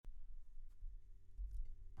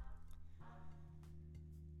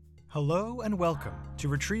Hello and welcome to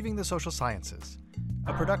Retrieving the Social Sciences,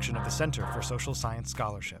 a production of the Center for Social Science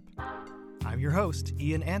Scholarship. I'm your host,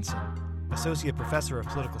 Ian Anson, Associate Professor of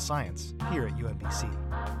Political Science here at UMBC.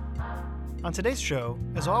 On today's show,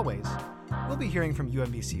 as always, we'll be hearing from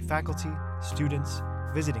UMBC faculty, students,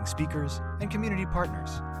 visiting speakers, and community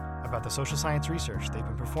partners about the social science research they've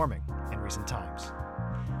been performing in recent times.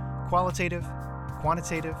 Qualitative,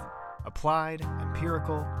 quantitative, applied,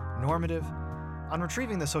 empirical, normative. On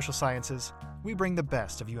Retrieving the Social Sciences, we bring the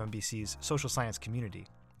best of UMBC's social science community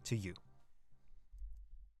to you.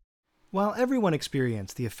 While everyone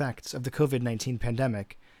experienced the effects of the COVID-19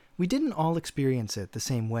 pandemic, we didn't all experience it the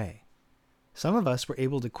same way. Some of us were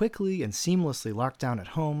able to quickly and seamlessly lock down at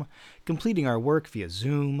home, completing our work via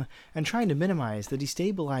Zoom, and trying to minimize the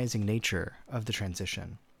destabilizing nature of the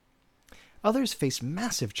transition. Others faced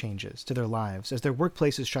massive changes to their lives as their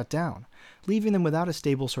workplaces shut down, leaving them without a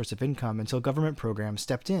stable source of income until government programs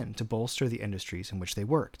stepped in to bolster the industries in which they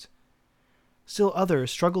worked. Still others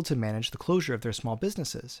struggled to manage the closure of their small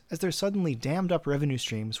businesses, as their suddenly dammed-up revenue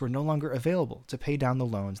streams were no longer available to pay down the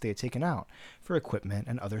loans they had taken out for equipment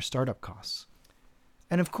and other startup costs.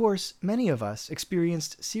 And of course, many of us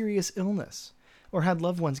experienced serious illness, or had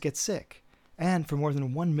loved ones get sick. And for more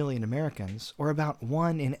than 1 million Americans, or about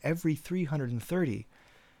 1 in every 330,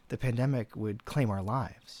 the pandemic would claim our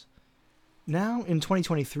lives. Now, in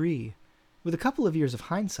 2023, with a couple of years of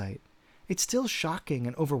hindsight, it's still shocking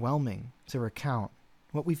and overwhelming to recount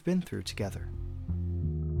what we've been through together.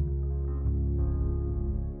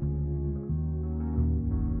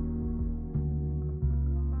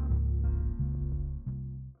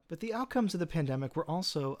 But the outcomes of the pandemic were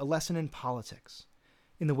also a lesson in politics,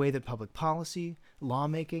 in the way that public policy,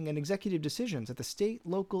 lawmaking, and executive decisions at the state,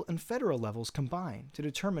 local, and federal levels combine to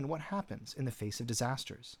determine what happens in the face of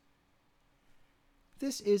disasters.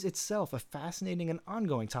 This is itself a fascinating and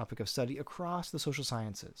ongoing topic of study across the social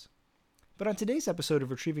sciences. But on today's episode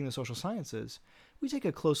of Retrieving the Social Sciences, we take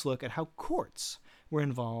a close look at how courts were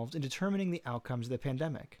involved in determining the outcomes of the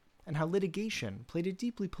pandemic, and how litigation played a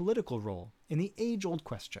deeply political role in the age-old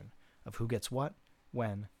question of who gets what,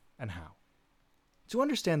 when, and how. To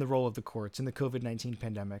understand the role of the courts in the COVID-19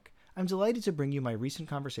 pandemic, I'm delighted to bring you my recent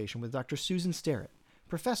conversation with Dr. Susan Sterett,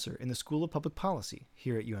 professor in the School of Public Policy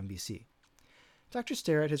here at UMBC. Dr.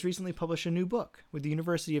 Sterett has recently published a new book with the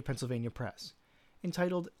University of Pennsylvania Press,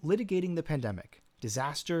 entitled Litigating the Pandemic: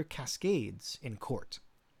 Disaster Cascades in Court.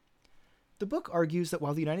 The book argues that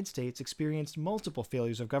while the United States experienced multiple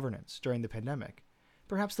failures of governance during the pandemic,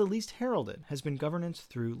 perhaps the least heralded has been governance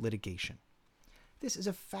through litigation. This is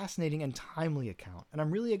a fascinating and timely account, and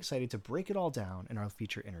I'm really excited to break it all down in our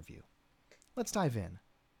feature interview. Let's dive in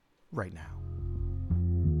right now.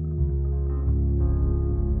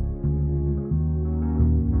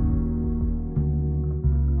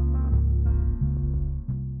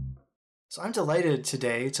 So I'm delighted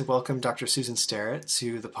today to welcome Dr. Susan Sterett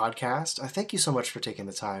to the podcast. Thank you so much for taking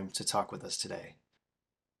the time to talk with us today.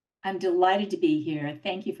 I'm delighted to be here.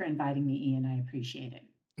 Thank you for inviting me, Ian. I appreciate it.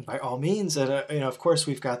 By all means, and of course,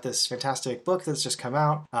 we've got this fantastic book that's just come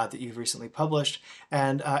out that you've recently published,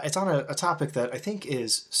 and it's on a topic that I think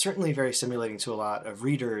is certainly very stimulating to a lot of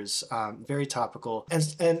readers, very topical.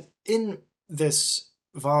 And in this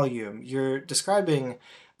volume, you're describing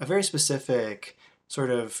a very specific sort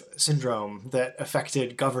of syndrome that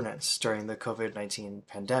affected governance during the COVID-19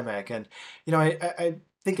 pandemic, and I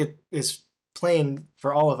think it is plain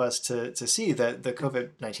for all of us to see that the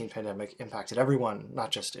COVID-19 pandemic impacted everyone,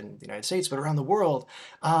 not just in the United States, but around the world.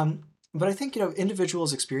 But I think,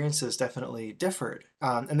 individuals' experiences definitely differed.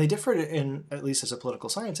 And they differed in, at least as a political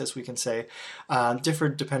scientist, we can say,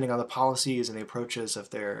 differed depending on the policies and the approaches of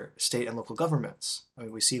their state and local governments. I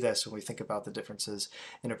mean, we see this when we think about the differences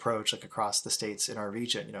in approach, like across the states in our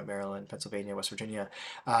region, Maryland, Pennsylvania, West Virginia.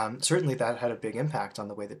 Certainly that had a big impact on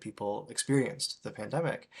the way that people experienced the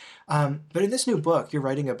pandemic. But in this new book, you're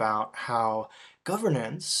writing about how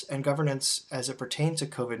governance as it pertained to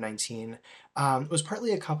COVID-19 was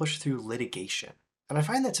partly accomplished through litigation. And I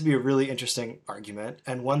find that to be a really interesting argument,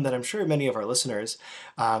 and one that I'm sure many of our listeners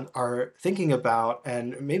are thinking about,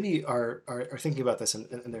 and maybe are thinking about this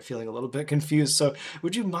and they're feeling a little bit confused. So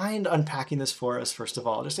would you mind unpacking this for us, first of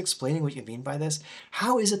all, just explaining what you mean by this?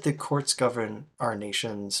 How is it that courts govern our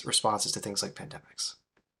nation's responses to things like pandemics?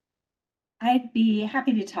 I'd be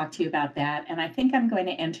happy to talk to you about that. And I think I'm going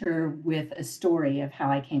to enter with a story of how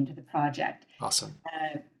I came to the project. Awesome.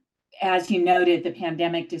 As you noted, the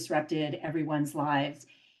pandemic disrupted everyone's lives.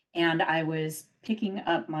 And I was picking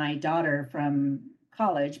up my daughter from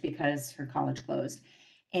college because her college closed.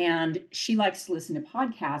 And she likes to listen to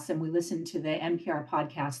podcasts, and we listened to the NPR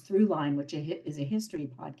podcast Throughline, which is a history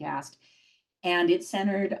podcast. And it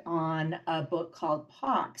centered on a book called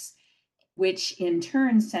Pox, which in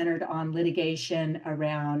turn centered on litigation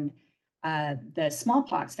around the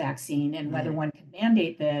smallpox vaccine and whether Mm, one could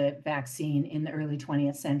mandate the vaccine in the early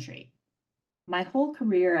 20th century. My whole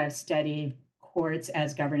career, I've studied courts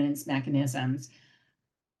as governance mechanisms,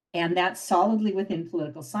 and that's solidly within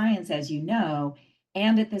political science, as you know.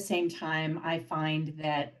 And at the same time, I find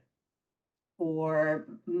that for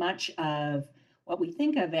much of what we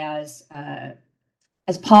think of as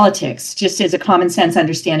politics, just as a common sense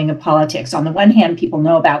understanding of politics. On the one hand, people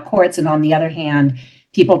know about courts, and on the other hand,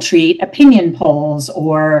 people treat opinion polls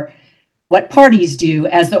or what parties do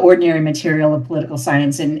as the ordinary material of political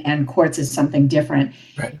science, and courts is something different.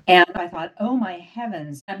 right. And I thought, oh my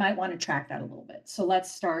heavens, I might want to track that a little bit. So let's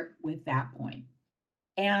start with that point.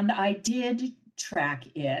 And I did track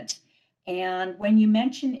it. And when you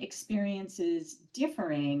mention experiences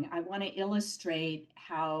differing, I want to illustrate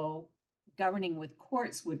how governing with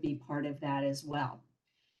courts would be part of that as well.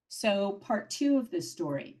 So, part two of this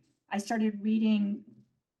story, I started reading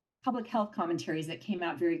public health commentaries that came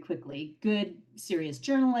out very quickly, good, serious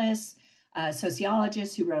journalists,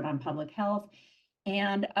 sociologists who wrote on public health.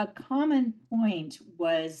 And a common point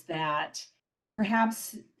was that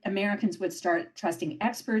perhaps Americans would start trusting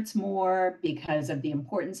experts more because of the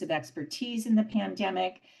importance of expertise in the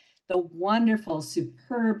pandemic. The wonderful,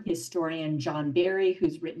 superb historian John Barry,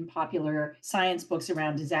 who's written popular science books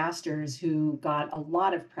around disasters, who got a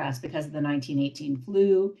lot of press because of the 1918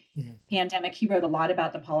 flu Mm, pandemic. He wrote a lot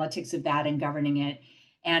about the politics of that and governing it.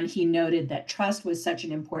 And he noted that trust was such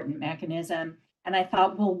an important mechanism. And I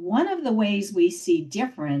thought, well, one of the ways we see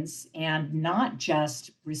difference and not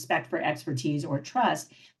just respect for expertise or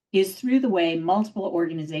trust is through the way multiple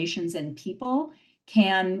organizations and people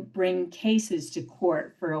can bring cases to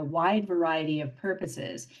court for a wide variety of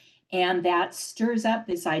purposes. And that stirs up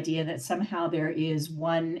this idea that somehow there is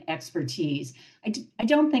one expertise. I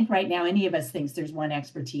don't think right now any of us thinks there's one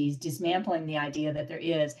expertise. Dismantling the idea that there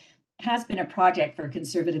is has been a project for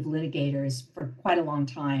conservative litigators for quite a long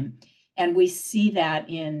time. And we see that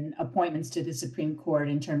in appointments to the Supreme Court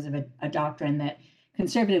in terms of a doctrine that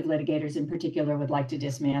conservative litigators in particular would like to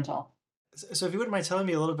dismantle. So, if you wouldn't mind telling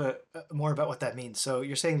me a little bit more about what that means. So,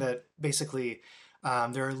 you're saying that basically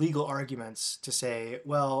there are legal arguments to say,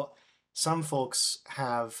 well, some folks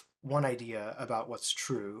have one idea about what's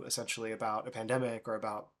true, essentially about a pandemic or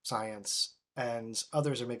about science, and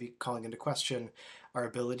others are maybe calling into question our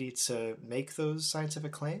ability to make those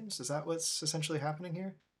scientific claims. Is that what's essentially happening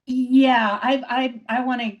here? Yeah, I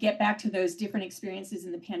want to get back to those different experiences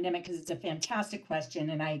in the pandemic because it's a fantastic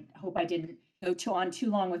question, and I hope I didn't go on too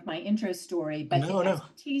long with my intro story. But No, the no.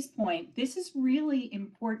 expertise point, this is really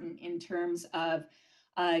important in terms of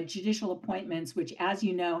judicial appointments, which, as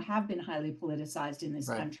you know, have been highly politicized in this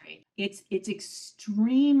Right, country. It's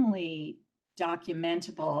extremely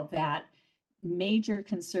documentable that major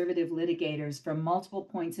conservative litigators from multiple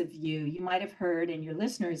points of view, you might have heard, and your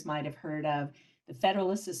listeners might have heard of the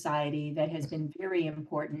Federalist Society that has been very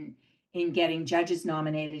important in getting judges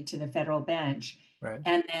nominated to the federal bench. right.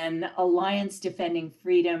 And then Alliance Defending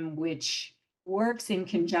Freedom, which works in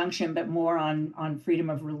conjunction, but more on freedom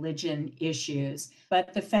of religion issues.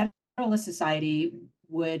 But the Federalist Society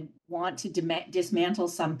would want to dismantle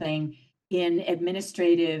something in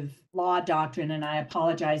administrative law doctrine, and I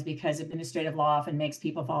apologize because administrative law often makes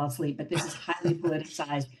people fall asleep, but this is highly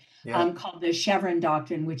politicized, Yeah. called the Chevron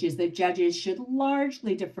doctrine, which is that judges should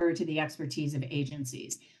largely defer to the expertise of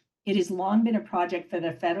agencies. It has long been a project for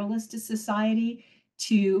the Federalist Society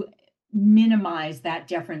to minimize that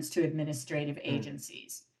deference to administrative Mm,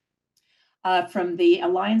 agencies. From the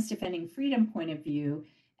Alliance Defending Freedom point of view,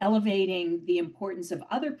 elevating the importance of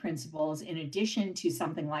other principles in addition to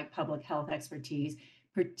something like public health expertise,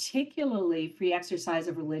 particularly free exercise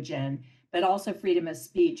of religion, but also freedom of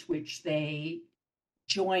speech, which they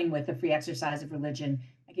join with the free exercise of religion.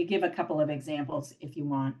 I could give a couple of examples if you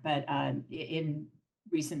want, but in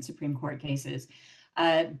recent Supreme Court cases.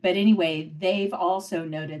 But anyway, they've also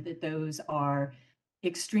noted that those are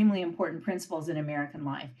extremely important principles in American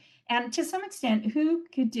life. And to some extent, who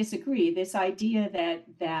could disagree? This idea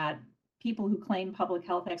that people who claim public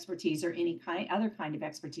health expertise or any other kind of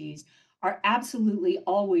expertise are absolutely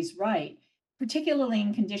always right, particularly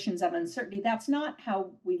in conditions of uncertainty. That's not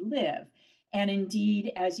how we live. And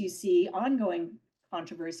indeed, as you see ongoing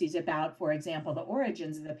controversies about, for example, the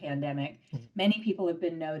origins of the pandemic, mm. many people have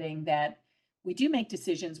been noting that we do make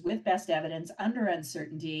decisions with best evidence under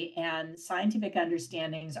uncertainty, and scientific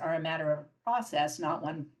understandings are a matter of process, not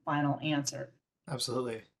one final answer.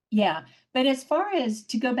 Absolutely. Yeah, but as far as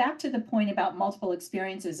to go back to the point about multiple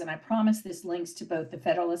experiences, and I promise this links to both the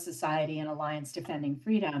Federalist Society and Alliance Defending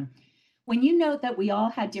Freedom, when you note that we all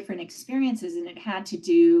had different experiences and it had to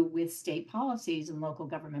do with state policies and local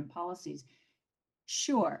government policies,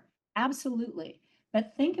 sure, absolutely.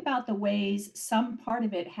 But think about the ways some part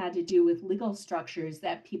of it had to do with legal structures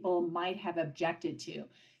that people might have objected to.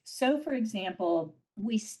 So, for example,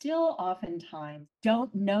 we still oftentimes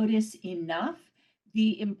don't notice enough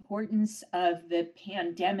the importance of the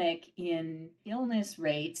pandemic in illness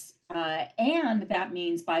rates. And that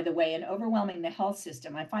means, by the way, in overwhelming the health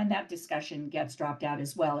system. I find that discussion gets dropped out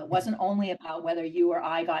as well. It wasn't only about whether you or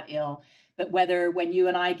I got ill, but whether when you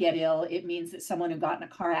and I get ill, it means that someone who got in a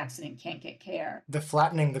car accident can't get care. The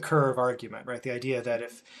flattening the curve argument, right? The idea that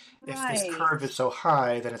if this Right. curve is so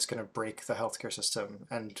high, then it's going to break the healthcare system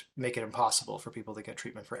and make it impossible for people to get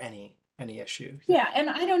treatment for any issue. Yeah. Yeah,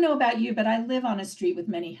 and I don't know about you, but I live on a street with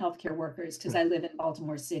many healthcare workers because Mm, I live in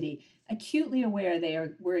Baltimore City, acutely aware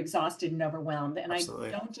we're exhausted and overwhelmed. And I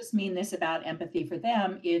absolutely. don't just mean this about empathy for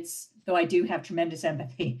them. It's though I do have tremendous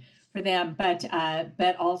empathy for them,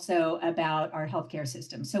 but also about our healthcare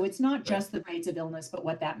system. So it's not Right. just the rates of illness, but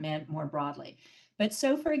what that meant more broadly. But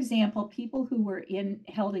so, for example, people who were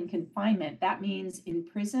held in confinement, that means in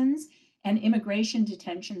prisons and immigration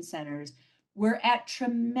detention centers, were at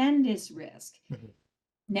tremendous risk. Mhm.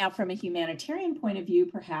 Now, from a humanitarian point of view,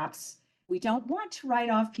 perhaps we don't want to write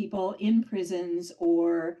off people in prisons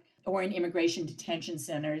or in immigration detention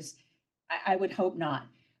centers. I would hope not.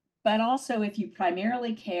 But also, if you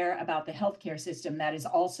primarily care about the healthcare system, that is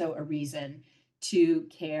also a reason to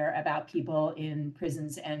care about people in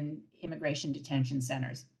prisons and immigration detention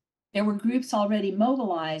centers. There were groups already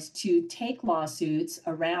mobilized to take lawsuits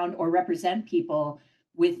around or represent people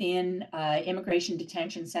within immigration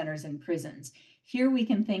detention centers and prisons. Here we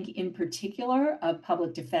can think in particular of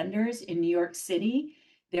public defenders in New York City.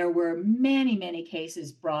 There were many, many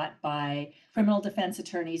cases brought by criminal defense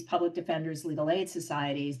attorneys, public defenders, legal aid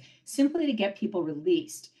societies, simply to get people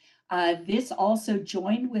released. This also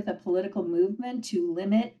joined with a political movement to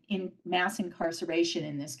limit mass incarceration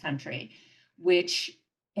in this country, which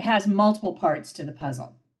has multiple parts to the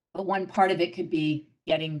puzzle. But one part of it could be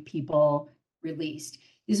getting people released.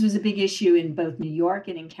 This was a big issue in both New York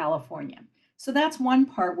and in California. So that's one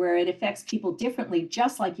part where it affects people differently,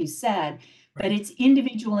 just like you said, but Right. it's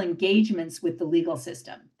individual engagements with the legal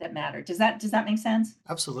system that matter. Does that make sense?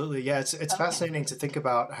 Absolutely. Yeah, it's Okay. fascinating to think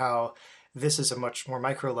about how this is a much more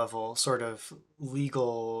micro level sort of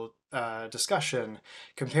legal discussion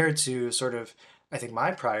compared to sort of, I think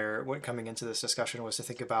my prior what coming into this discussion was to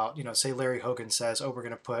think about, say Larry Hogan says, oh, we're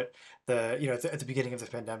going to put at the beginning of the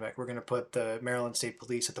pandemic, we're going to put the Maryland State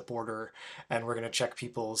Police at the border and we're going to check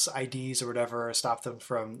people's IDs or whatever, stop them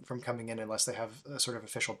from coming in unless they have a sort of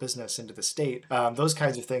official business into the state. Those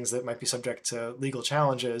kinds of things that might be subject to legal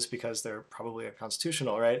challenges because they're probably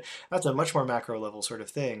unconstitutional, right? That's a much more macro level sort of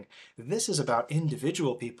thing. This is about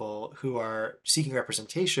individual people who are seeking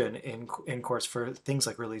representation in courts for things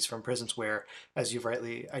like release from prisons, where, as you've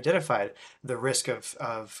rightly identified, the risk of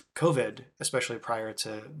COVID, especially prior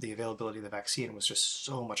to the availability of the vaccine, was just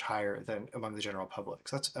so much higher than among the general public.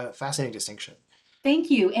 So that's a fascinating distinction. Thank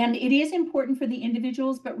you. And it is important for the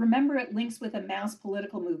individuals, but remember it links with a mass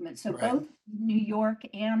political movement. So Right. both New York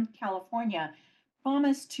and California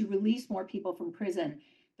promised to release more people from prison.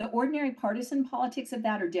 The ordinary partisan politics of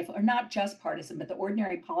that are difficult, or not just partisan, but the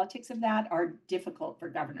ordinary politics of that are difficult for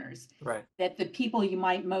governors. Right. That the people you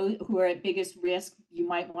might who are at biggest risk you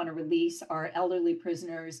might want to release are elderly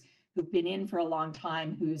prisoners who've been in for a long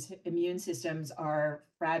time, whose immune systems are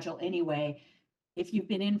fragile anyway. If you've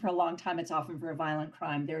been in for a long time, it's often for a violent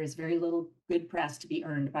crime. There is very little good press to be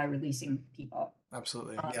earned by releasing people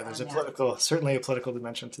Absolutely. Yeah, there's on a that. certainly a political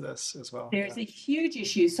dimension to this as well. Yeah. There's a huge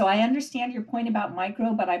issue. So I understand your point about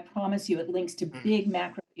micro, but I promise you it links to Mm. big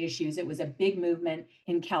macro issues. It was a big movement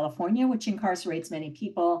in California, which incarcerates many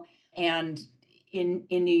people, and in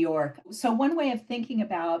New York. So one way of thinking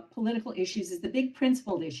about political issues is the big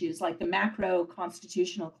principled issues, like the macro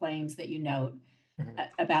constitutional claims that you note Mhm.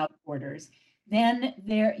 about borders. Then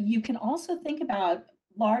there you can also think about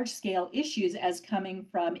large scale issues as coming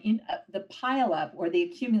from the pileup or the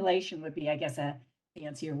accumulation would be, I guess, a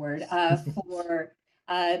fancier word for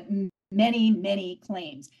uh, many, many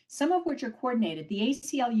claims, some of which are coordinated. The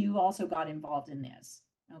ACLU also got involved in this,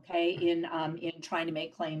 okay, in trying to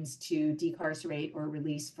make claims to decarcerate or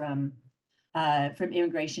release from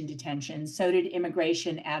immigration detention. So did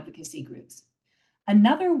immigration advocacy groups.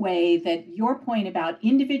 Another way that your point about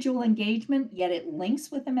individual engagement, yet it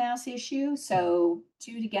links with the mass issue, Mhm. so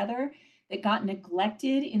two together, that got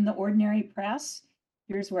neglected in the ordinary press.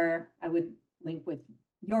 Here's where I would link with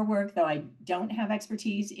your work, though I don't have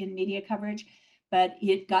expertise in media coverage, but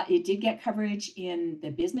it did get coverage in the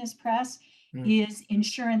business press, Mm. is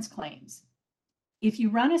insurance claims. If you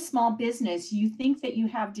run a small business, you think that you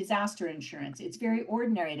have disaster insurance. It's very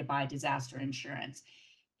ordinary to buy disaster insurance.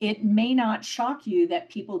 It may not shock you that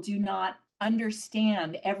people do not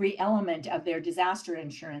understand every element of their disaster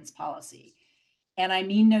insurance policy. And I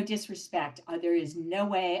mean no disrespect. There is no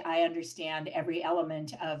way I understand every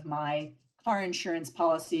element of my car insurance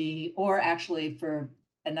policy, or actually, for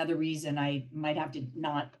another reason, I might have to,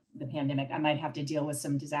 not the pandemic, I might have to deal with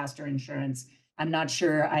some disaster insurance. I'm not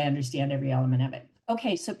sure I understand every element of it.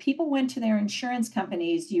 Okay, so people went to their insurance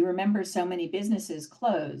companies. You remember so many businesses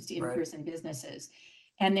closed, Right. in-person businesses.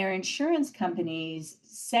 And their insurance companies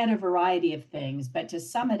said a variety of things. But to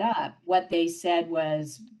sum it up, what they said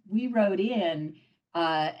was, we wrote in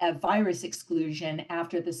a virus exclusion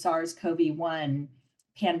after the SARS-CoV-1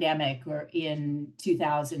 pandemic, or in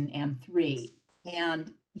 2003.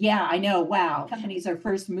 And yeah, I know, wow, companies are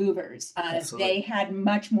first movers. Absolutely. They had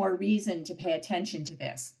much more reason to pay attention to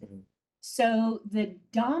this. Mhm. So the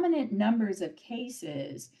dominant numbers of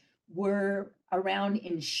cases were around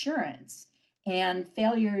insurance and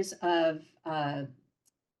failures of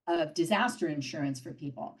disaster insurance for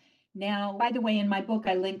people. Now, by the way, in my book,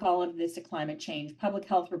 I link all of this to climate change. Public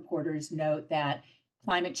health reporters note that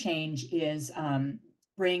climate change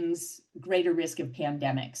brings greater risk of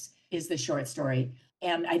pandemics, is the short story.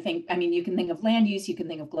 And I think, I mean, you can think of land use, you can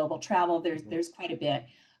think of global travel. Mhm. There's quite a bit,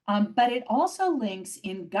 but it also links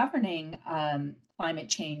in governing climate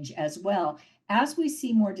change as well. As we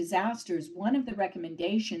see more disasters, one of the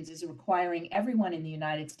recommendations is requiring everyone in the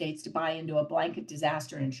United States to buy into a blanket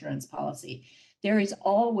disaster insurance policy. There is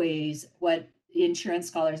always what insurance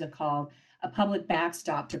scholars have called a public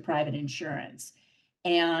backstop to private insurance.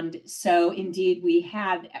 And so, indeed, we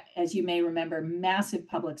had, as you may remember, massive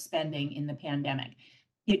public spending in the pandemic.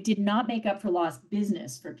 It did not make up for lost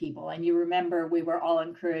business for people. And you remember, we were all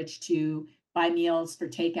encouraged to buy meals for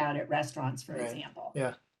takeout at restaurants, for Right. example.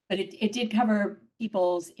 Yeah. But it did cover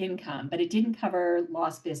people's income, but it didn't cover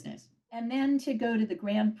lost business. And then to go to the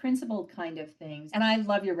grand principle kind of things, and I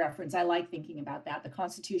love your reference. I like thinking about that, the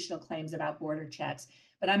constitutional claims about border checks.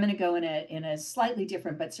 But I'm going to go in a slightly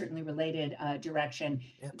different but certainly related direction.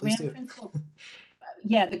 Yeah. The Please grand do. principle,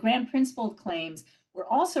 yeah, the grand principle claims were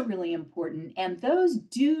also really important, and those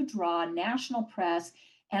do draw national press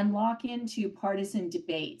and lock into partisan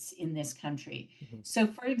debates in this country. Mhm. So,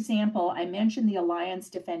 for example, I mentioned the Alliance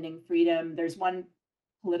Defending Freedom. There's one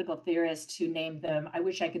political theorist who named them, I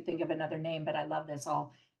wish I could think of another name, but I love this.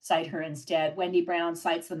 I'll cite her instead. Wendy Brown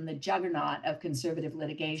cites them the juggernaut of conservative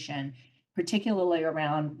litigation, particularly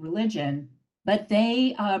around religion. But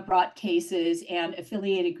they brought cases, and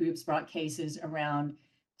affiliated groups brought cases around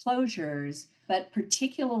closures, but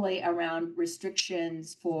particularly around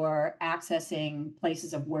restrictions for accessing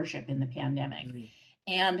places of worship in the pandemic. Mhm.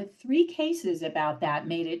 And three cases about that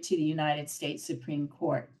made it to the United States Supreme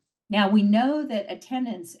Court. Now, we know that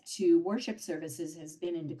attendance to worship services has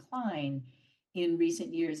been in decline in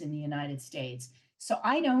recent years in the United States. So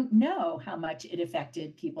I don't know how much it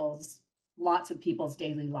affected lots of people's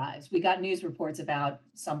daily lives. We got news reports about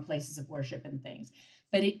some places of worship and things,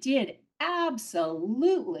 but it did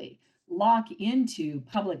absolutely lock into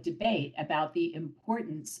public debate about the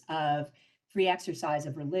importance of free exercise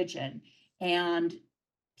of religion. And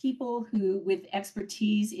people who, with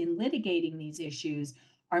expertise in litigating these issues,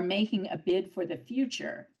 are making a bid for the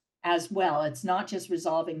future as well. It's not just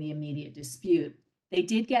resolving the immediate dispute. They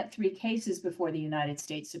did get three cases before the United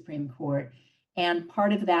States Supreme Court. And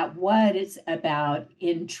part of that was about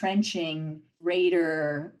entrenching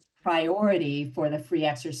greater priority for the free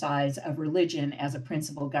exercise of religion as a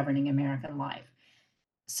principle governing American life.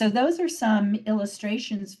 So those are some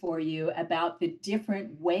illustrations for you about the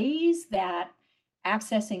different ways that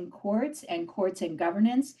accessing courts and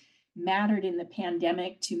governance mattered in the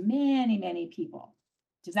pandemic to many, many people.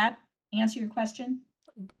 Does that answer your question?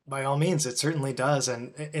 By all means, it certainly does.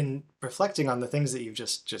 And in reflecting on the things that you've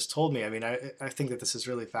just told me, I mean, I think that this is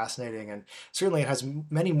really fascinating, and certainly it has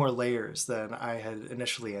many more layers than I had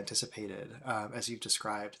initially anticipated. As you've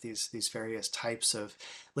described, these various types of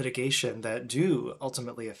litigation that do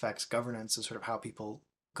ultimately affect governance and sort of how people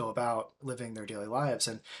go about living their daily lives,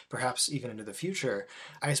 and perhaps even into the future.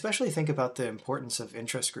 I especially think about the importance of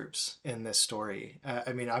interest groups in this story.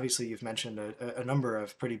 I mean, obviously, you've mentioned a number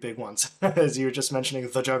of pretty big ones, as you were just mentioning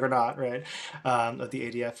the juggernaut, right, of the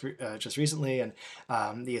ADF just recently, and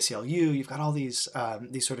the ACLU. You've got all these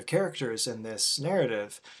sort of characters in this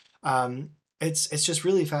narrative. Um, It's just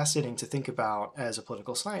really fascinating to think about as a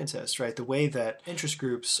political scientist, right? The way that interest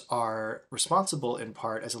groups are responsible in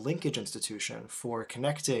part as a linkage institution for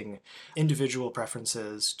connecting individual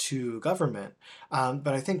preferences to government. But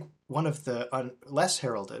I think one of the less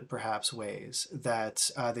heralded, perhaps, ways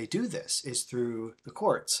that they do this is through the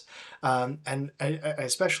courts. And I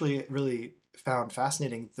especially really found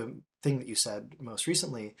fascinating the thing that you said most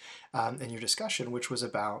recently in your discussion, which was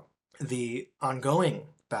about the ongoing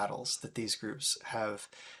battles that these groups have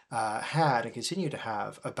had and continue to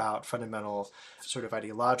have about fundamental sort of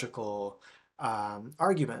ideological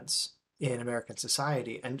arguments in American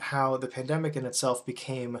society, and how the pandemic in itself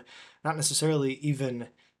became not necessarily even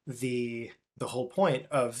the whole point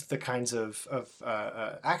of the kinds of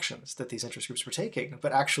actions that these interest groups were taking,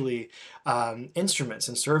 but actually instruments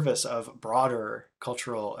in service of broader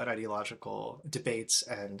cultural and ideological debates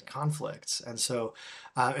and conflicts. And so,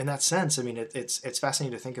 in that sense, I mean, it's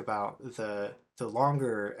fascinating to think about the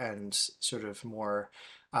longer and sort of more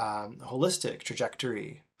holistic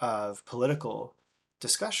trajectory of political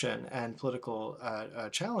discussion and political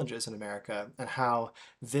challenges in America, and how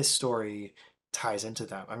this story ties into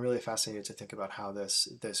them. I'm really fascinated to think about how this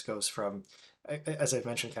goes from, as I've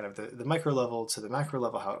mentioned, kind of the micro level to the macro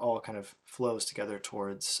level, how it all kind of flows together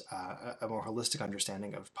towards a more holistic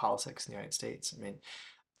understanding of politics in the United States. I mean,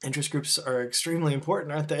 interest groups are extremely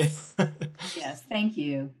important, aren't they? Yes, thank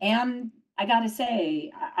you. And I got to say,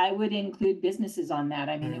 I would include businesses on that.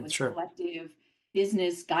 I mean, it was a Sure. collective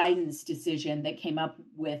business guidance decision that came up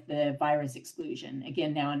with the virus exclusion,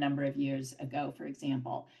 again, now a number of years ago, for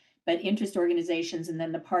example. But interest organizations and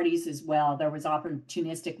then the parties as well, there was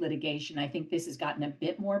opportunistic litigation. I think this has gotten a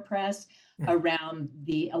bit more press Mhm. around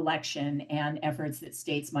the election and efforts that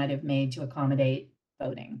states might have made to accommodate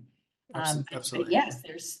voting. But Absolutely. yes,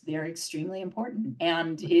 they're extremely important,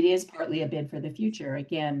 and it is partly a bid for the future.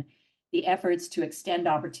 Again, the efforts to extend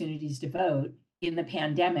opportunities to vote in the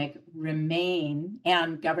pandemic remain,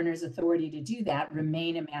 and governors' authority to do that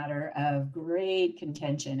remain a matter of great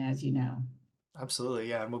contention, as you know. Absolutely,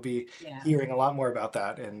 yeah, and we'll be Yeah. hearing a lot more about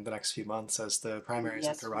that in the next few months as the primaries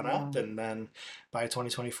start to Yes, we run up, will. and then by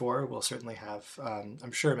 2024, we'll certainly have,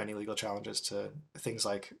 I'm sure, many legal challenges to things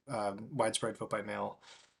like widespread vote by mail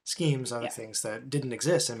schemes, other Yeah. things that didn't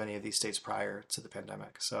exist in many of these states prior to the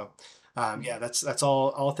pandemic. So, Mm. yeah, that's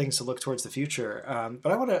all things to look towards the future.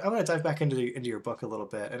 But I want to dive back into your book a little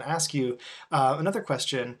bit and ask you another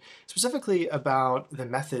question specifically about the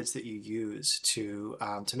methods that you use to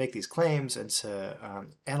make these claims and to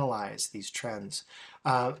analyze these trends.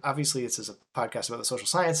 Obviously, this is a podcast about the social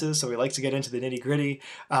sciences, so we like to get into the nitty gritty.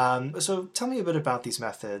 So tell me a bit about these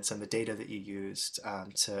methods and the data that you used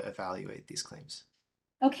to evaluate these claims.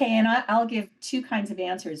 Okay, and I'll give two kinds of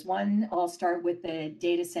answers. One, I'll start with the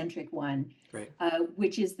data-centric one, Great.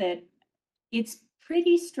 which is that it's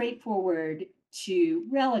pretty straightforward to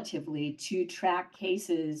relatively to track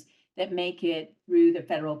cases that make it through the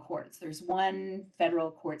federal courts. There's one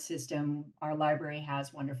federal court system. Our library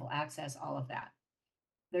has wonderful access, all of that.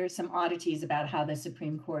 There's some oddities about how the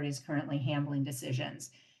Supreme Court is currently handling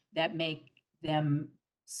decisions that make them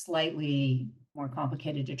slightly more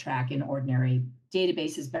complicated to track in ordinary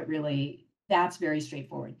databases, but really that's very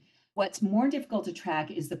straightforward. What's more difficult to track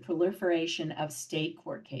is the proliferation of state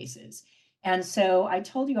court cases. And so I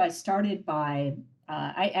told you I started by,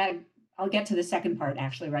 I'll get to the second part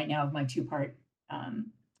actually right now of my two-part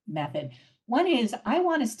method. One is I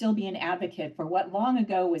want to still be an advocate for what long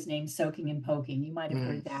ago was named soaking and poking. You might have Mm.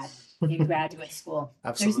 heard that in graduate school.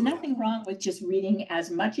 There's Absolutely. nothing wrong with just reading as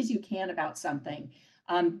much as you can about something.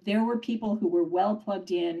 There were people who were well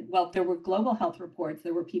plugged in. Well, there were global health reports.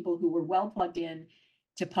 There were people who were well plugged in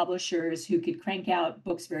to publishers who could crank out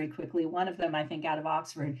books very quickly. One of them, I think, out of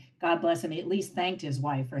Oxford, God bless him, he at least thanked his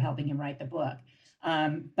wife for helping him write the book.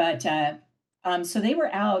 But so they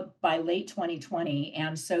were out by late 2020.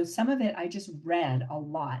 And so some of it I just read a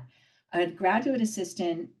lot. A graduate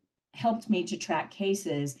assistant helped me to track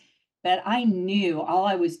cases, but I knew all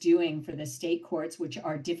I was doing for the state courts, which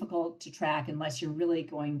are difficult to track unless you're really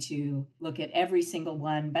going to look at every single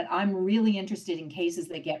one. But I'm really interested in cases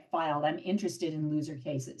that get filed. I'm interested in loser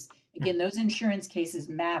cases. Mm. Again, those insurance cases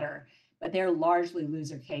matter, but they're largely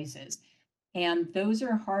loser cases. And those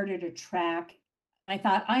are harder to track. I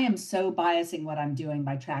thought, I am so biasing what I'm doing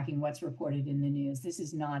by tracking what's reported in the news. This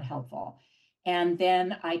is not helpful. And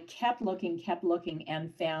then I kept looking,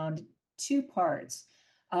 and found two parts.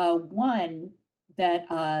 One, that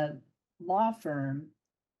a law firm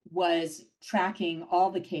was tracking all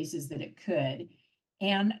the cases that it could.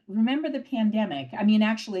 And remember the pandemic. I mean,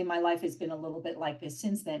 actually, my life has been a little bit like this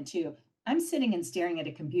since then, too. I'm sitting and staring at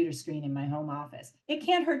a computer screen in my home office. It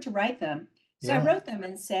can't hurt to write them. So I Yeah. wrote them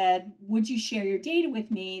and said, would you share your data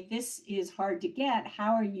with me? This is hard to get.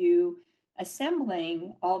 How are you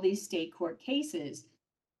assembling all these state court cases?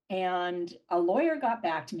 And a lawyer got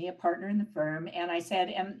back to me, a partner in the firm, and I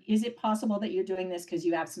said, is it possible that you're doing this because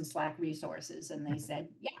you have some Slack resources? And they Mhm. said,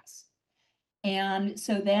 yes. And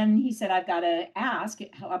so then he said, I've got to ask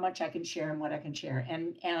how much I can share and what I can share.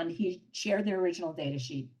 And he shared their original data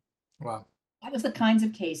sheet. Wow. That was the kinds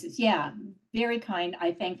of cases. Yeah, very kind.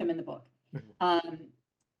 I thank them in the book. Mhm. Um,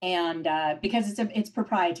 and because it's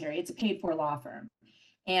proprietary, it's a paid for law firm.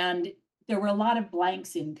 And there were a lot of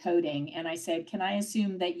blanks in coding. And I said, can I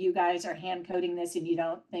assume that you guys are hand coding this and you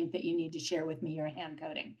don't think that you need to share with me your hand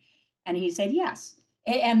coding? And he said, yes.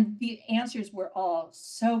 And the answers were all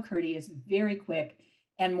so courteous, very quick,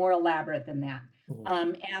 and more elaborate than that.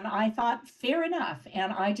 Mhm. And I thought, fair enough.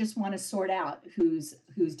 And I just want to sort out who's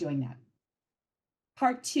doing that.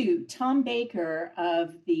 Part two, Tom Baker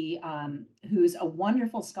who's a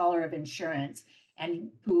wonderful scholar of insurance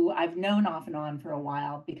and who I've known off and on for a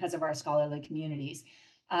while because of our scholarly communities,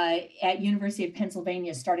 at University of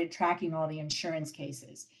Pennsylvania started tracking all the insurance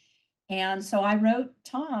cases. And so I wrote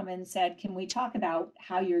Tom and said, can we talk about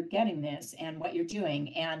how you're getting this and what you're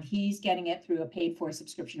doing? And he's getting it through a paid for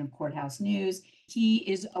subscription of Courthouse News. He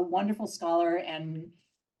is a wonderful scholar and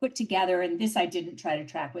put together, and this I didn't try to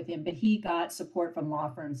track with him, but he got support from law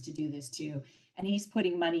firms to do this too. And he's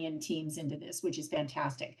putting money and teams into this, which is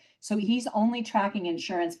fantastic. So he's only tracking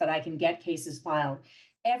insurance, but I can get cases filed.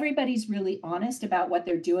 Everybody's really honest about what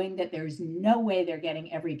they're doing, that there's no way they're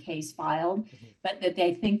getting every case filed, Mhm. but that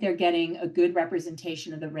they think they're getting a good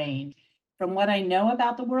representation of the range. From what I know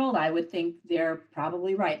about the world, I would think they're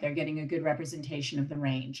probably right. They're getting a good representation of the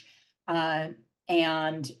range. Uh,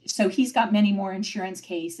 and so he's got many more insurance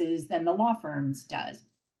cases than the law firms does.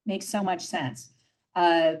 Makes so much sense.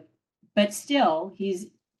 Uh, but still,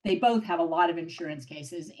 they both have a lot of insurance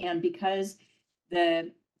cases. And because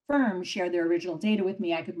the firm shared their original data with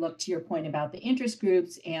me, I could look to your point about the interest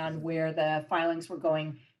groups and where the filings were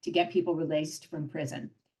going to get people released from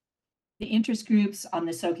prison. The interest groups on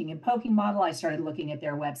the soaking and poking model, I started looking at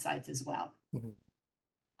their websites as well. Mhm.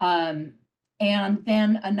 Um, and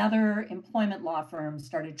then another employment law firm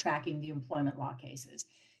started tracking the employment law cases.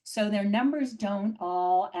 So their numbers don't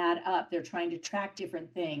all add up. They're trying to track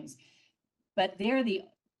different things, but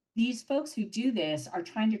these folks who do this are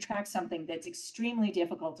trying to track something that's extremely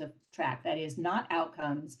difficult to track. That is not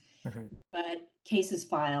outcomes, Mhm. but cases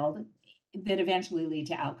filed that eventually lead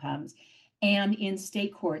to outcomes, and in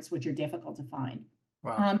state courts, which are difficult to find.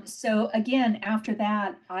 Wow. So again, after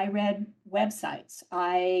that, I read websites.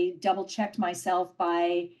 I double checked myself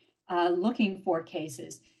by looking for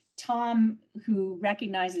cases. Tom, who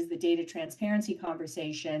recognizes the data transparency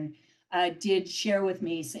conversation, did share with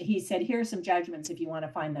me. So he said, here are some judgments if you want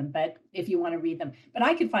to find them, but if you want to read them. But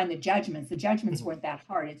I could find the judgments. The judgments Mhm. weren't that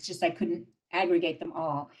hard. It's just I couldn't aggregate them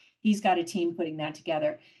all. He's got a team putting that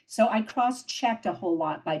together. So I cross-checked a whole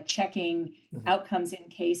lot by checking Mhm. outcomes in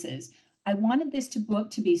cases. I wanted this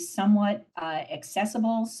book to be somewhat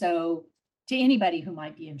accessible, so to anybody who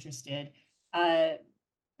might be interested. Uh,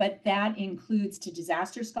 but that includes to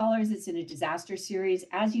disaster scholars. It's in a disaster series.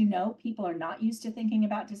 As you know, people are not used to thinking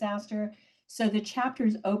about disaster. So the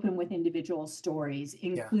chapters open with individual stories,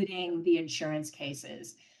 Yeah. including the insurance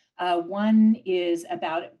cases. One is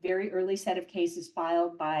about a very early set of cases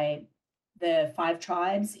filed by the 5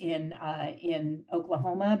 tribes in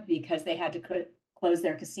Oklahoma because they had to close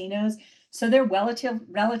their casinos. So they're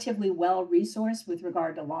relatively well resourced with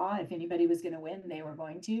regard to law. If anybody was going to win, they were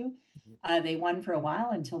going to. Mhm. They won for a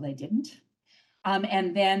while until they didn't.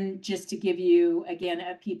 And then just to give you, again,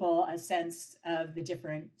 people a sense of the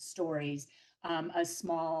different stories, a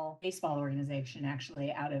small baseball organization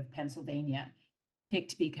actually out of Pennsylvania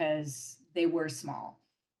picked because they were small.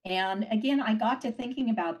 And again, I got to thinking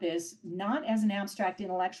about this not as an abstract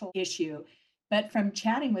intellectual issue, but from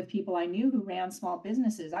chatting with people I knew who ran small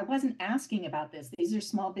businesses. I wasn't asking about this. These are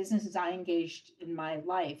small businesses I engaged in my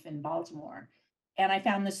life in Baltimore. And I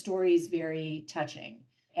found the stories very touching.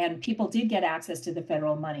 And people did get access to the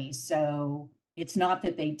federal money. So it's not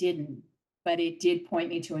that they didn't, but it did point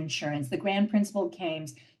me to insurance. The grand principle came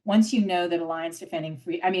once you know that Alliance Defending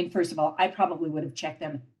Free, I mean, first of all, I probably would have checked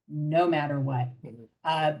them no matter what. Mhm.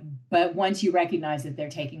 Uh, but once you recognize that they're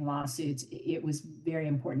taking lawsuits, it was very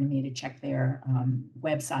important to me to check their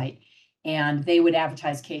website. And they would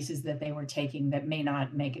advertise cases that they were taking that may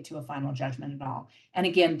not make it to a final judgment at all. And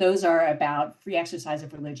again, those are about free exercise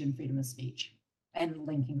of religion, freedom of speech, and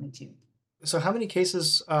linking the two. So how many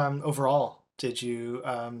cases overall did you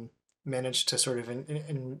manage to sort of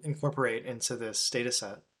incorporate into this data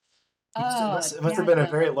set? Oh, It must have been a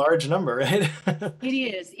very dadgum. large number, right? It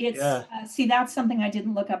is. It's Yeah. see, that's something I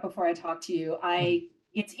didn't look up before I talked to you. Mhm.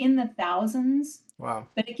 It's in the thousands, Wow.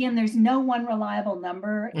 but again, there's no one reliable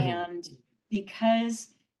number. Mhm. And because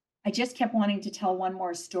I just kept wanting to tell one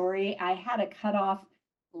more story, I had a cutoff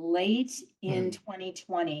late in Mhm.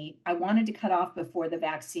 2020. I wanted to cut off before the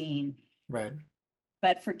vaccine, Right.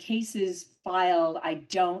 but for cases filed, I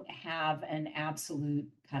don't have an absolute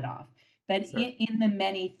cutoff, but Sure. in the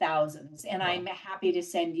many thousands. And I'm Wow. happy to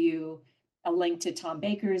send you a link to Tom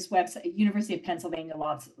Baker's website, University of Pennsylvania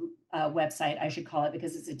Law's website, I should call it,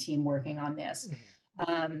 because it's a team working on this. Mhm.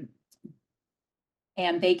 Um,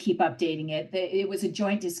 and they keep updating it. It was a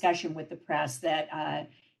joint discussion with the press that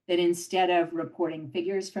instead of reporting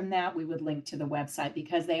figures from that, we would link to the website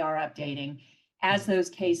because they are updating as Mhm. those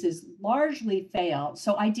cases largely fail.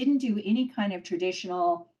 So I didn't do any kind of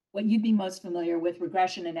traditional, what you'd be most familiar with,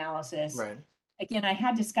 regression analysis. Right. Again, I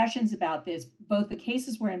had discussions about this. Both the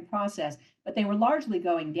cases were in process, but they were largely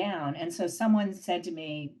going down. And so someone said to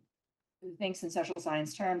me, who thinks in social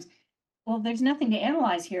science terms, well, there's nothing to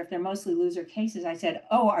analyze here if they're mostly loser cases. I said,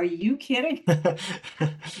 oh, are you kidding?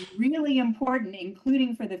 Really important,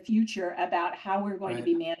 including for the future, about how we're going to Right.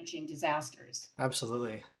 be managing disasters.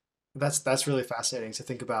 Absolutely. That's really fascinating to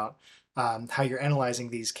think about how you're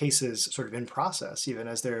analyzing these cases sort of in process, even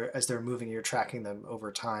as they're moving. You're tracking them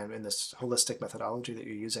over time in this holistic methodology that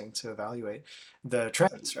you're using to evaluate the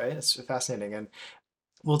trends. Right? It's fascinating, and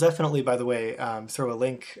we'll definitely, by the way, throw a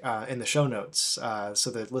link in the show notes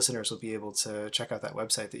so that listeners will be able to check out that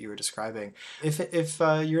website that you were describing. If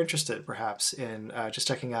you're interested, perhaps, in just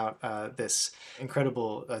checking out this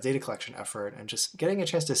incredible data collection effort and just getting a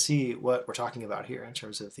chance to see what we're talking about here in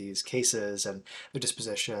terms of these cases and their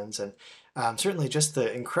dispositions, and certainly just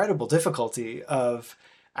the incredible difficulty of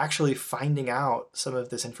actually finding out some of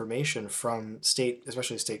this information from state,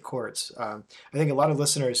 especially state courts. I think a lot of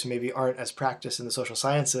listeners who maybe aren't as practiced in the social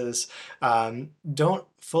sciences don't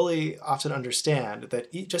fully often understand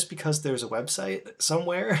that just because there's a website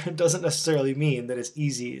somewhere doesn't necessarily mean that it's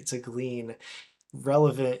easy to glean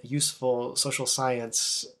relevant, useful, social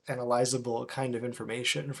science, analyzable kind of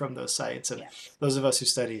information from those sites. And Yes. those of us who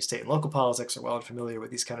study state and local politics are well and familiar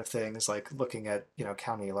with these kind of things, like looking at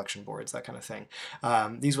county election boards, that kind of thing.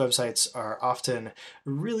 These websites are often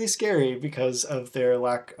really scary because of their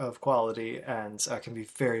lack of quality and can be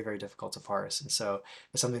very, very difficult to parse. And so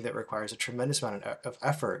it's something that requires a tremendous amount of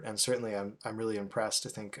effort. And certainly, I'm really impressed to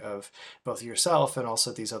think of both yourself and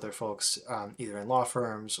also these other folks, either in law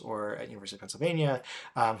firms or at University of Pennsylvania,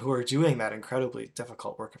 who are doing that incredibly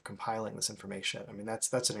difficult work of compiling this information. I mean,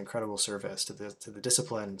 that's an incredible service to the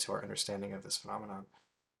discipline, to our understanding of this phenomenon.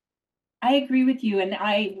 I agree with you, and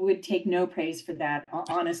I would take no praise for that.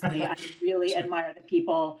 Honestly, I really Sure. admire the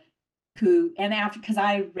people who, and after, because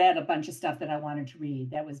I read a bunch of stuff that I wanted to read,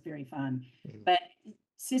 that was very fun. Mhm. But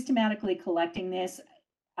systematically collecting this,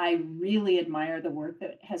 I really admire the work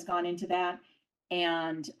that has gone into that.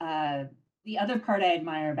 And the other part I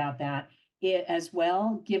admire about that as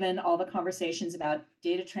well, given all the conversations about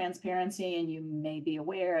data transparency, and you may be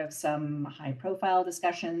aware of some high profile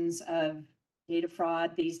discussions of data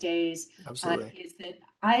fraud these days, Absolutely. is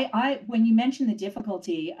that when you mention the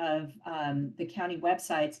difficulty of the county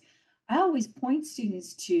websites, I always point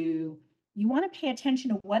students to, you want to pay attention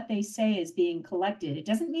to what they say is being collected. It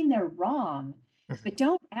doesn't mean they're wrong, Mhm. but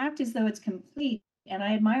don't act as though it's complete. And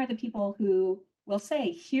I admire the people who will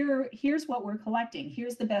say, here's what we're collecting.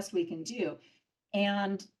 Here's the best we can do.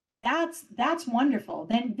 And that's wonderful.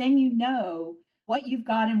 Then you know what you've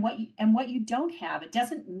got and what you don't have. It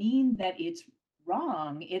doesn't mean that it's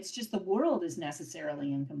wrong. It's just the world is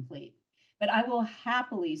necessarily incomplete. But I will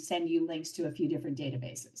happily send you links to a few different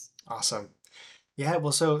databases. Awesome. Yeah,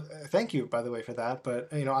 well, so thank you, by the way, for that.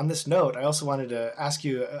 But on this note, I also wanted to ask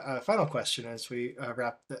you a final question as we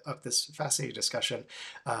wrap up this fascinating discussion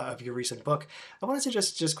of your recent book. I wanted to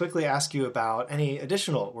just quickly ask you about any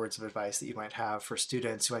additional words of advice that you might have for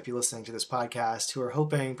students who might be listening to this podcast who are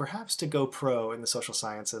hoping perhaps to go pro in the social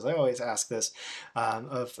sciences. I always ask this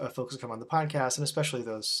of folks who come on the podcast, and especially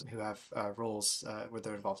those who have roles where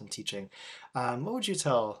they're involved in teaching. What would you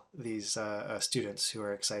tell these students who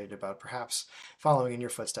are excited about perhaps following in your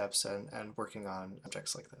footsteps and working on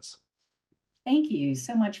objects like this? Thank you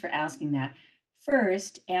so much for asking that.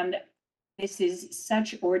 First, and this is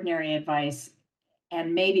such ordinary advice,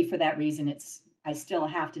 and maybe for that reason, I still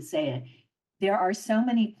have to say it. There are so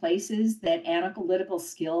many places that analytical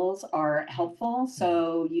skills are helpful, Mhm.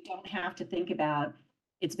 so you don't have to think about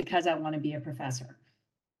it's because I want to be a professor.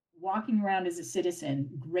 Walking around as a citizen,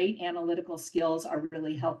 great analytical skills are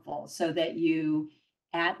really helpful so that you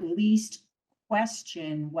at least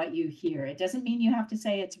question what you hear. It doesn't mean you have to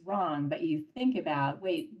say it's wrong, but you think about,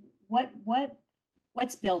 wait,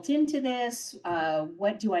 what's built into this?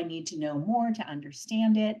 What do I need to know more to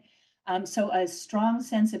understand it? So a strong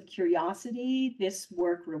sense of curiosity, this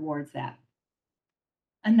work rewards that.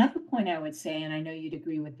 Another point I would say, and I know you'd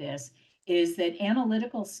agree with this, is that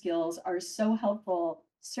analytical skills are so helpful,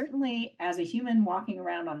 certainly as a human walking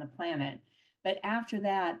around on the planet, but after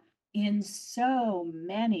that, in so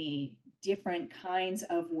many different kinds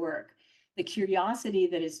of work. The curiosity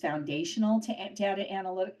that is foundational to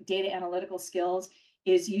data analytical skills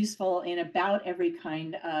is useful in about every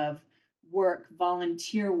kind of work,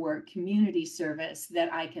 volunteer work, community service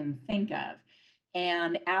that I can think of.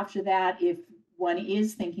 And after that, if one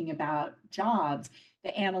is thinking about jobs,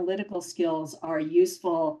 the analytical skills are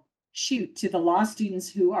useful, to the law students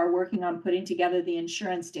who are working on putting together the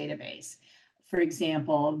insurance database. For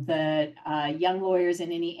example, the young lawyers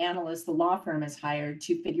and any analyst the law firm has hired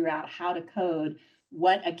to figure out how to code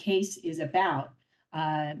what a case is about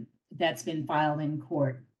that's been filed in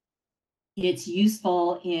court. It's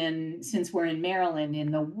useful since we're in Maryland, in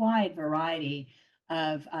the wide variety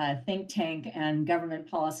of think tank and government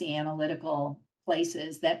policy analytical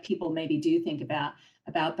places that people maybe do think about,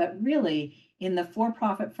 but really in the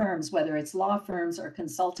for-profit firms, whether it's law firms or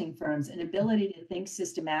consulting firms, an ability to think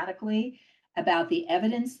systematically about the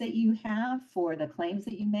evidence that you have for the claims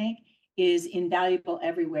that you make is invaluable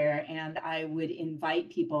everywhere. And I would invite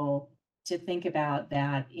people to think about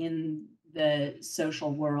that in the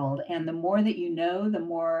social world. And the more that you know, the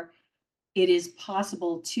more it is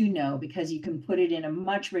possible to know, because you can put it in a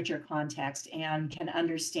much richer context and can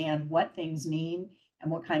understand what things mean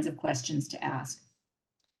and what kinds of questions to ask.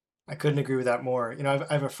 I couldn't agree with that more.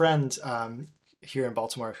 I have a friend here in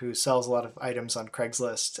Baltimore who sells a lot of items on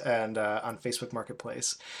Craigslist and on Facebook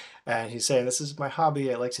Marketplace. And he's saying, this is my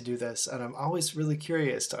hobby. I like to do this. And I'm always really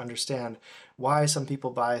curious to understand why some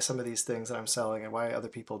people buy some of these things that I'm selling and why other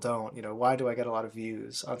people don't. Why do I get a lot of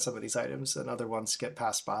views on some of these items and other ones get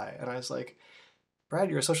passed by? And I was like, Brad,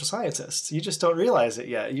 you're a social scientist. You just don't realize it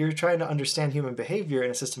yet. You're trying to understand human behavior in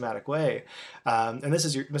a systematic way. And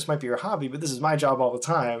this might be your hobby, but this is my job all the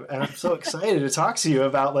time. And I'm so excited to talk to you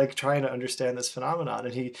about like trying to understand this phenomenon.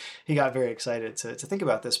 And he got very excited to think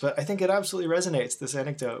about this. But I think it absolutely resonates, this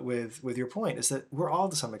anecdote with your point, is that we're all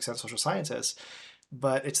to some extent social scientists,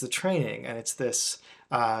 but it's the training and it's this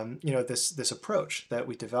this approach that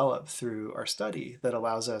we develop through our study that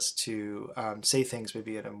allows us to say things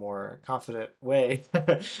maybe in a more confident way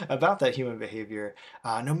about that human behavior,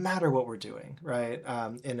 no matter what we're doing, right?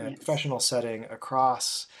 In a Yes. professional setting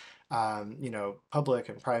across public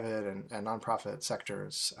and private and nonprofit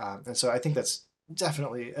sectors. And so I think that's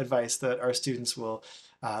definitely advice that our students will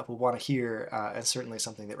want to hear, and certainly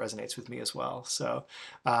something that resonates with me as well. So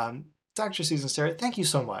Dr. Susan Sterett, thank you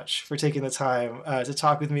so much for taking the time to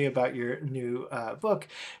talk with me about your new book.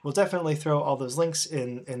 We'll definitely throw all those links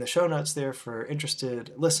in the show notes there for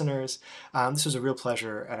interested listeners. This was a real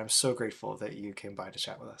pleasure, and I'm so grateful that you came by to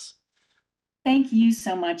chat with us. Thank you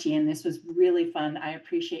so much, Ian. This was really fun. I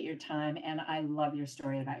appreciate your time, and I love your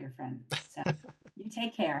story about your friend. So you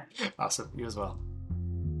take care. Awesome. You as well.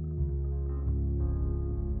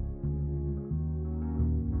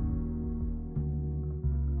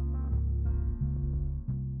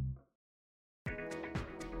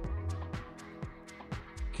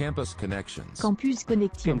 Campus Connections. Campus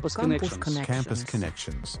Connection. Campus Connections. Campus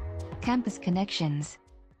Connections. Campus Connections.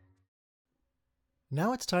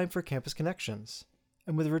 Now it's time for Campus Connections.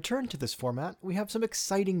 And with a return to this format, we have some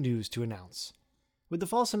exciting news to announce. With the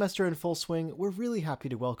fall semester in full swing, we're really happy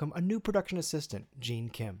to welcome a new production assistant, Jean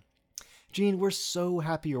Kim. Jean, we're so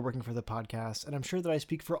happy you're working for the podcast, and I'm sure that I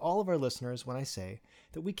speak for all of our listeners when I say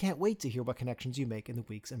that we can't wait to hear what connections you make in the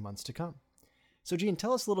weeks and months to come. So Jean,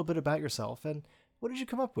 tell us a little bit about yourself, and what did you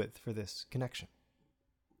come up with for this connection?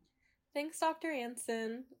 Thanks, Dr.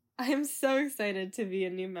 Anson. I am so excited to be a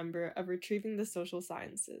new member of Retrieving the Social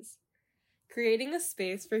Sciences. Creating a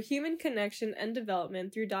space for human connection and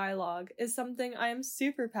development through dialogue is something I am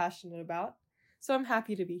super passionate about, so I'm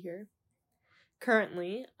happy to be here.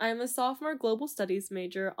 Currently, I am a sophomore global studies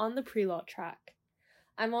major on the pre-law track.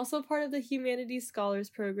 I'm also part of the Humanities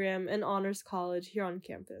Scholars Program and Honors College here on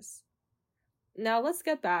campus. Now let's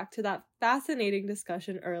get back to that fascinating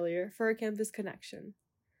discussion earlier for a campus connection.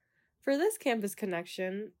 For this campus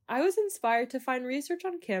connection, I was inspired to find research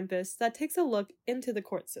on campus that takes a look into the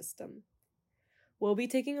court system. We'll be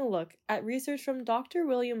taking a look at research from Dr.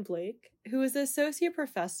 William Blake, who is the Associate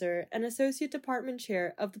Professor and Associate Department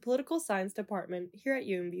Chair of the Political Science Department here at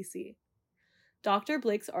UMBC. Dr.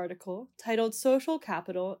 Blake's article, titled Social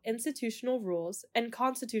Capital, Institutional Rules, and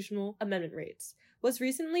Constitutional Amendment Rates, was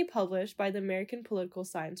recently published by the American Political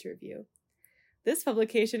Science Review. This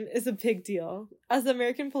publication is a big deal, as the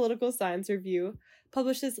American Political Science Review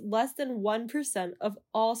publishes less than 1% of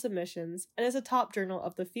all submissions and is a top journal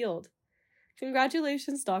of the field.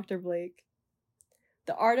 Congratulations, Dr. Blake.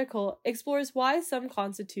 The article explores why some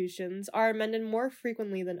constitutions are amended more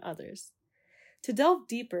frequently than others. To delve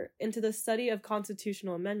deeper into the study of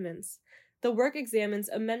constitutional amendments, the work examines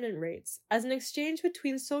amendment rates as an exchange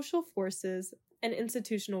between social forces and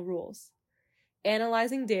institutional rules.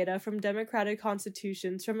 Analyzing data from democratic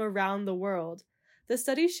constitutions from around the world, the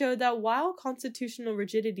study showed that while constitutional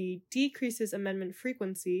rigidity decreases amendment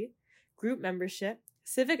frequency, group membership,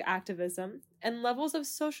 civic activism, and levels of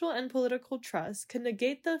social and political trust can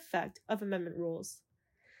negate the effect of amendment rules.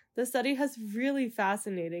 The study has really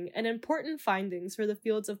fascinating and important findings for the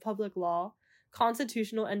fields of public law,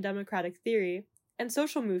 constitutional and democratic theory, and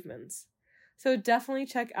social movements. So definitely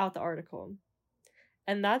check out the article.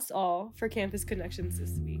 And that's all for Campus Connections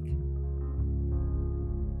this week.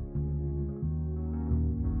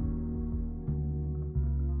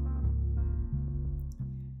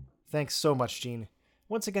 Thanks so much, Jean.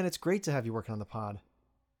 Once again, it's great to have you working on the pod.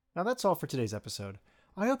 Now that's all for today's episode.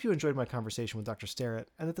 I hope you enjoyed my conversation with Dr. Sterett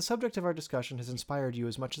and that the subject of our discussion has inspired you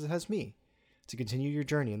as much as it has me to continue your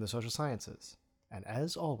journey in the social sciences, and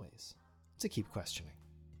as always, to keep questioning.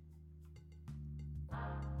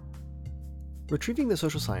 Retrieving the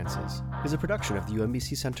Social Sciences is a production of the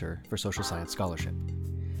UMBC Center for Social Science Scholarship.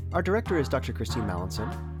 Our director is Dr. Christine Mallinson,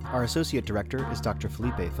 our associate director is Dr.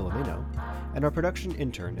 Felipe Filomeno, and our production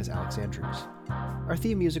intern is Alex Andrews. Our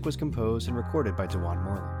theme music was composed and recorded by Dewan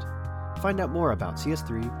Moreland. Find out more about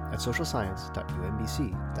CS3 at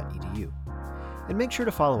socialscience.umbc.edu. And make sure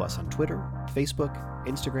to follow us on Twitter, Facebook,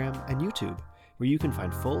 Instagram, and YouTube, where you can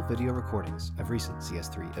find full video recordings of recent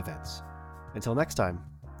CS3 events. Until next time,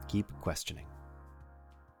 keep questioning.